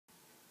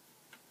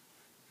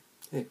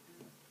Hey,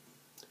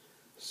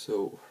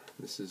 so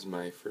this is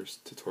my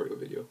first tutorial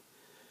video.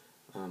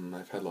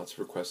 I've had lots of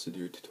requests to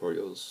do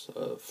tutorials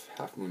of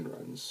Half Moon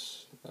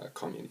Run's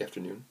Call Me in the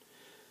Afternoon,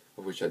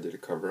 of which I did a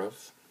cover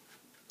of.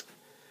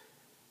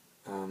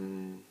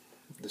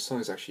 This song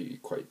is actually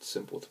quite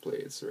simple to play,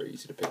 it's very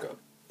easy to pick up.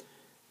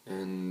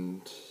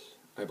 And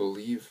I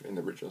believe in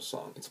the original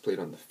song it's played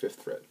on the 5th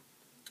fret,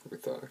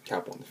 with a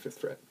capo on the 5th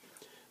fret.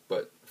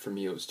 But for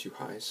me it was too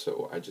high,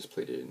 so I just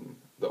played it in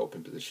the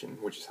open position,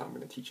 which is how I'm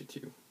going to teach it to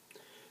you.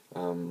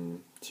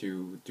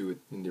 To do it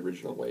in the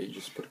original way, you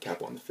just put a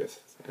capo on the 5th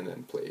and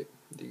then play it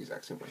the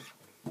exact same way.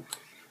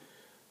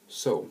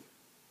 So,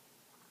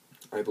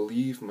 I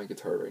believe my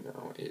guitar right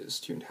now is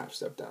tuned half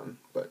step down,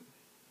 but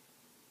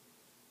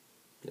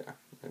yeah,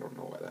 I don't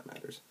know why that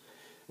matters.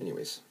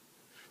 Anyways,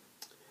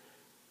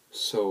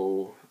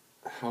 so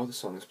how the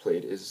song is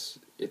played is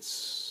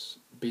it's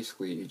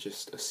basically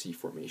just a C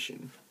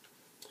formation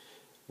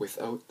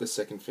without the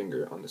second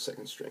finger on the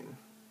second string.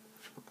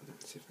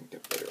 Let's see if I can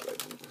get better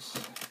light on this.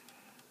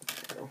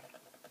 There we go.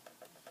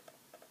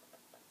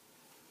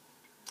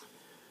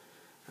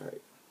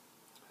 Alright,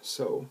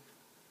 so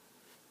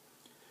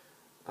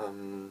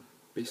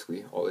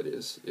basically all it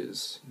is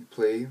you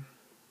play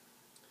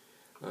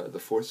the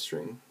 4th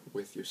string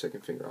with your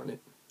second finger on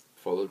it,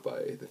 followed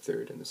by the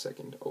 3rd and the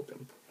 2nd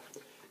open.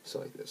 So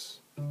like this.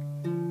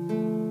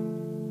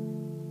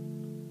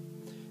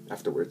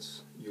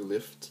 Afterwards, you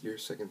lift your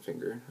second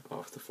finger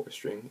off the 4th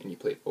string and you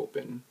play it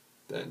open,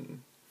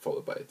 then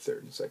followed by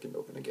 3rd and 2nd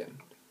open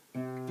again.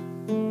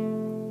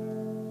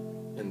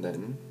 And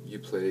then you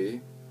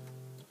play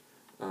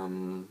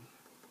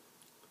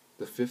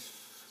the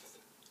 5th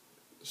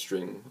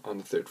string on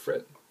the 3rd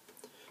fret,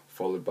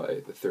 followed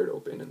by the 3rd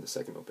open and the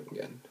 2nd open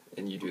again,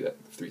 and you do that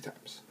 3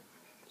 times.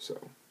 So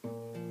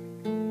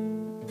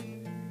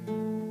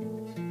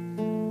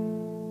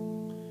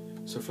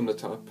from the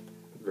top,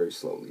 very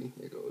slowly,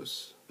 it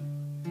goes.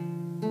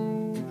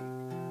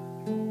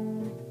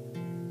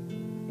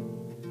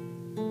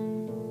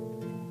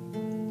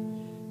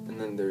 And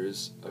then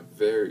there's a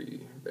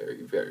very,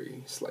 very,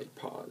 very slight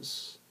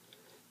pause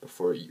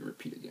before you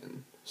repeat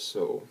again.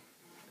 So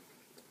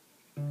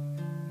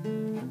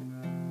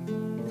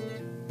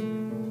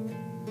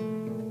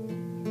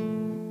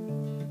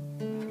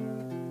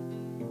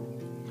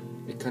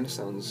it kind of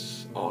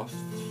sounds off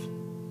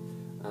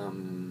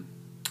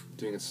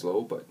doing it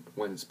slow, but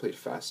when it's played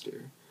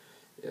faster,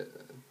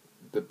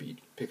 the beat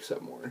picks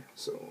up more.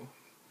 So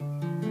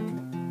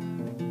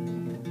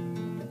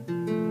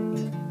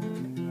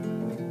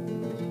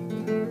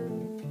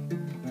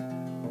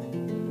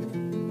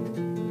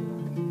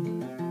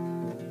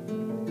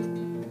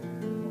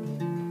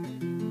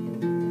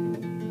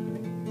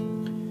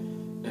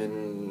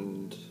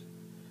and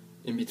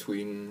in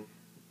between,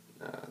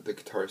 the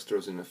guitarist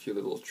throws in a few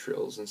little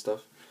trills and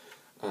stuff.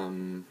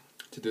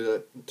 To do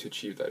that, to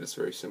achieve that, it's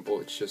very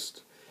simple. It's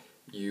just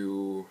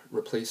you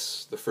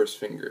replace the 1st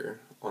finger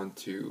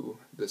onto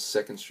the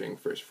 2nd string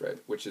 1st fret,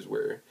 which is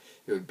where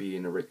it would be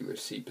in a regular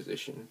C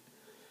position.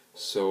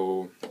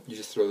 So you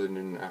just throw it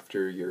in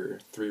after your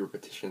 3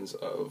 repetitions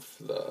of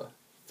the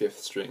 5th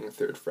string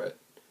 3rd fret,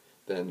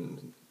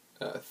 then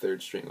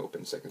 3rd string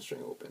open, 2nd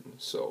string open.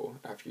 So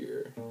after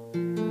you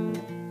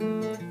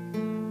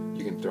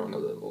can throw in a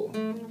little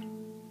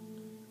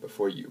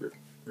before you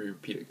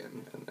repeat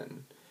again, and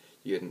then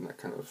you get in that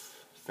kind of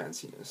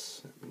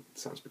fanciness. It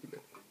sounds pretty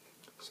good.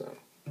 So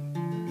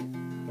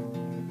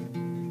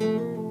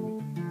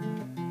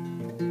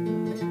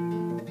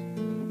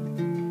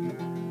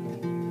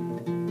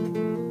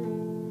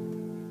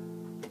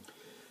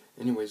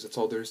anyways, that's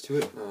all there is to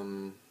it.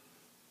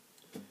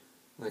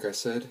 Like I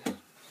said,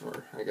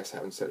 or I guess I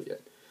haven't said it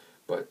yet,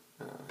 but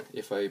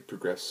if I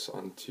progress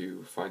on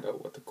to find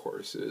out what the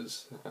chorus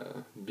is,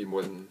 I'd be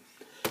more than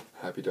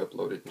happy to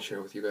upload it and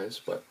share with you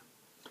guys. But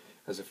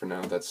as of for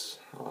now, that's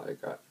all I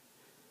got.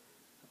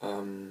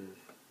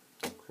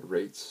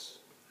 Rates,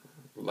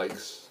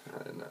 likes,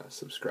 and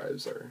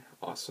subscribes are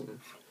awesome.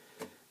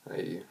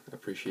 I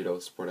appreciate all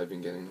the support I've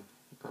been getting.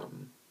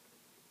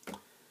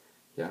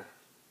 Yeah,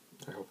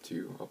 I hope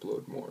to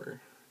upload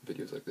more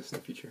videos like this in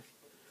the future.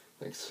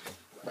 Thanks.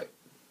 Bye.